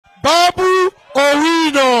Babu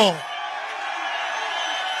Owino.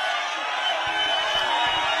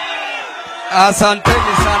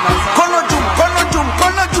 Asanteni sana.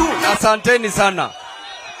 Kono juu. Asanteni sana.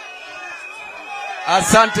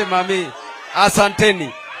 Asante mami.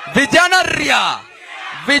 Asanteni. Vijana ria.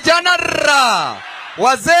 Vijana ra.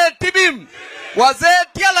 Wazee tibim. Wazee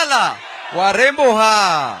tialala. Warembo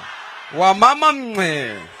ha. Wamama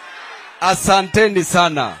mwe. Asanteni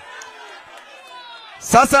sana.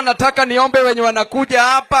 Sasa nataka niombe wenye wanakuja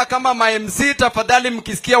hapa kama ma-MC, tafadhali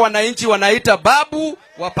mkisikia wananchi wanaita babu,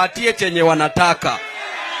 wapatie chenye wanataka.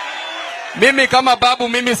 Mimi kama babu,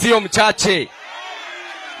 mimi sio mchache.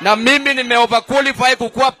 Na mimi nime overqualify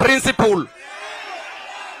kukuwa principal.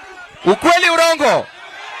 Ukweli urongo?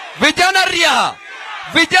 Vijana ria.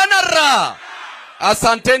 Vijana ra.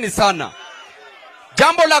 Asanteni sana.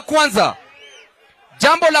 Jambo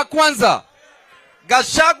la kwanza.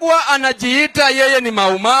 Gachagua anajiita yeye ni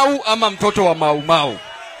maumau ama mtoto wa maumau.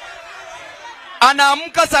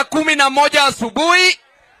 Anaamka saa 11 asubuhi,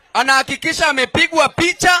 anahakikisha amepigwa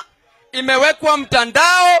picha, imewekwa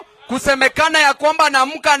mtandao, kusemekana ya kwamba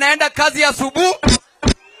anaamka anaenda kazi asubuhi.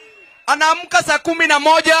 Anaamka saa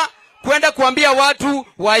 11 kwenda kuambia watu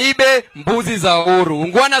waibe mbuzi za Uhuru.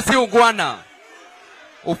 Ungwana si ungwana?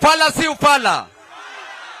 Ufala si ufala?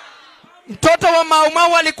 Mtoto wa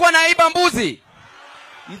maumau alikuwa naiba mbuzi?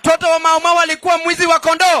 Mtoto wa maumau alikuwa mwizi wa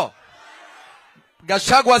kondoo?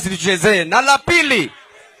 Gachagua asituchezee. Na la pili,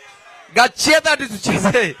 Gacheta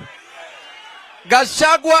asituchezee.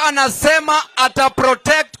 Gachagua anasema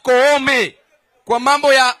ataprotect Koome kwa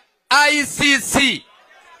mambo ya ICC.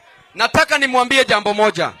 Nataka nimwambie jambo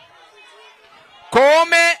moja.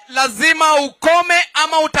 Koome lazima ukome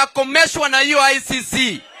ama utakomeshwa na hiyo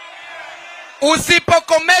ICC.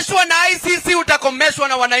 Usipokomeshwa na ICC utakomeshwa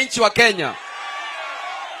na wananchi wa Kenya.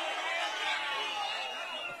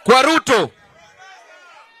 Kwa Ruto,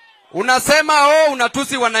 unasema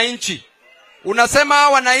unatusi wananchi. Unasema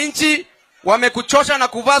wananchi wamekuchosha na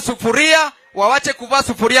kuvaa sufuria, wawache kuvaa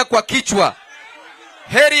sufuria kwa kichwa.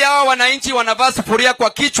 Heri hawa wananchi wanavaa sufuria kwa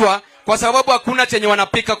kichwa kwa sababu hakuna chenye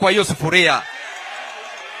wanapika kwa hiyo sufuria.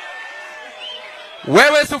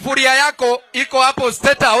 Wewe sufuria yako iko hapo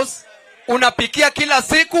State House, unapikia kila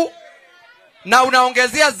siku na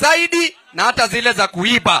unaongezea zaidi na hata zile za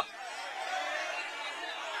kuiba.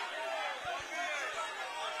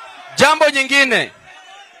 Jambo nyingine,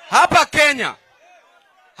 hapa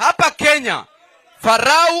Kenya,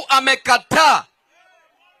 Pharaoh amekataa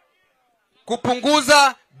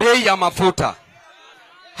kupunguza bei ya mafuta.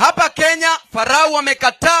 Hapa Kenya, Pharaoh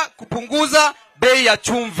amekataa kupunguza bei ya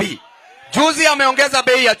chumvi. Juzi ameongeza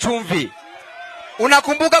bei ya chumvi.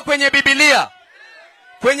 Unakumbuka kwenye Biblia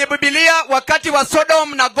wakati wa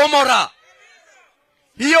Sodom na Gomora,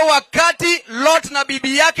 hiyo wakati Lot na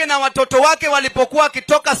bibi yake na watoto wake walipokuwa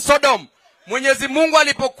akitoka Sodom, Mwenyezi Mungu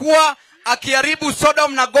alipokuwa akiharibu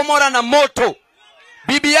Sodom na Gomora na moto,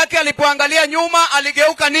 bibi yake alipoangalia nyuma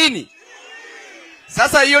aligeuka nini?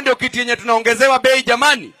 Sasa hiyo ndio kitu yenye tunaongezewa bei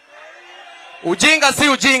jamani. Ujinga si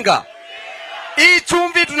ujinga. Hii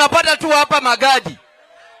chumvi tunapata tu hapa Magadi.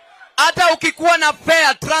 Hata ukikuwa na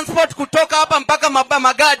fare transport kutoka hapa mpaka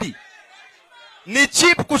Magadi ni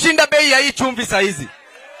cheap kushinda bei ya hii chumvi saizi.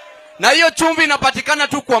 Na hiyo chumvi inapatikana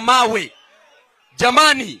tu kwa mawe.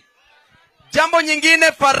 Jamani, jambo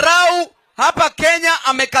nyingine, Pharaoh hapa Kenya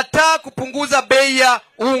amekataa kupunguza bei ya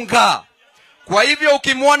unga. Kwa hivyo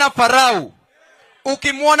ukimwona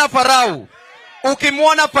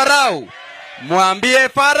Pharaoh, mwambie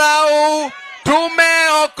Pharaoh,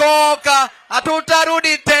 tumeokoka,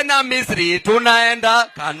 hatutarudi tena Misri, tunaenda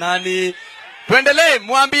Kanani. Tuendelee,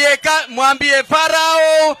 mwambie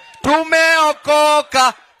Pharaoh,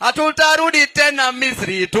 tumeokoka, hatutarudi tena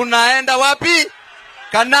Misri, tunaenda wapi?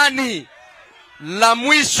 Kanani.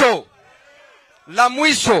 La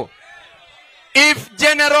mwisho, if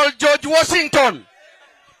General George Washington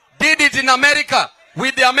did it in America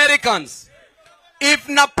with the Americans, if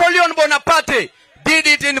Napoleon Bonaparte did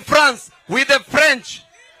it in France with the French,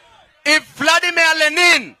 if Vladimir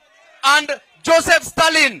Lenin and Joseph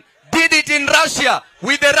Stalin did it in Russia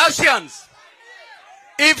with the Russians,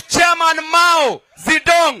 if Chairman Mao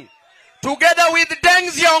Zedong together with Deng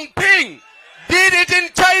Xiaoping did it in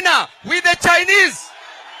China with the Chinese,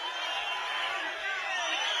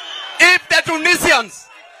 if the Tunisians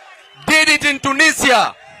did it in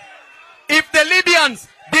Tunisia, if the Libyans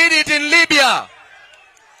did it in Libya,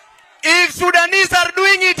 if Sudanese are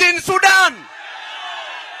doing it in Sudan,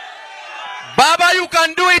 Baba, you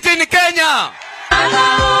can do it in Kenya.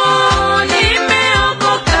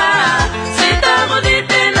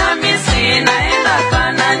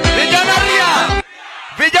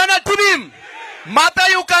 Vijana Vijana team, Martha,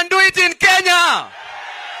 you can do it in Kenya.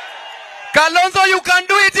 Kalonzo, you can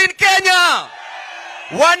do it in Kenya.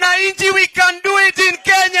 Wananchi, we can do it in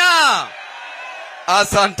Kenya.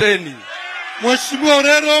 Asanteni. Mheshimiwa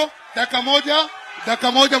Orero,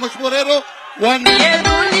 dakika moja Mheshimiwa Orero.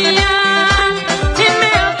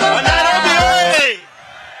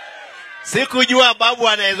 Sikujua Babu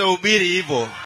anaweza hubiri hivyo.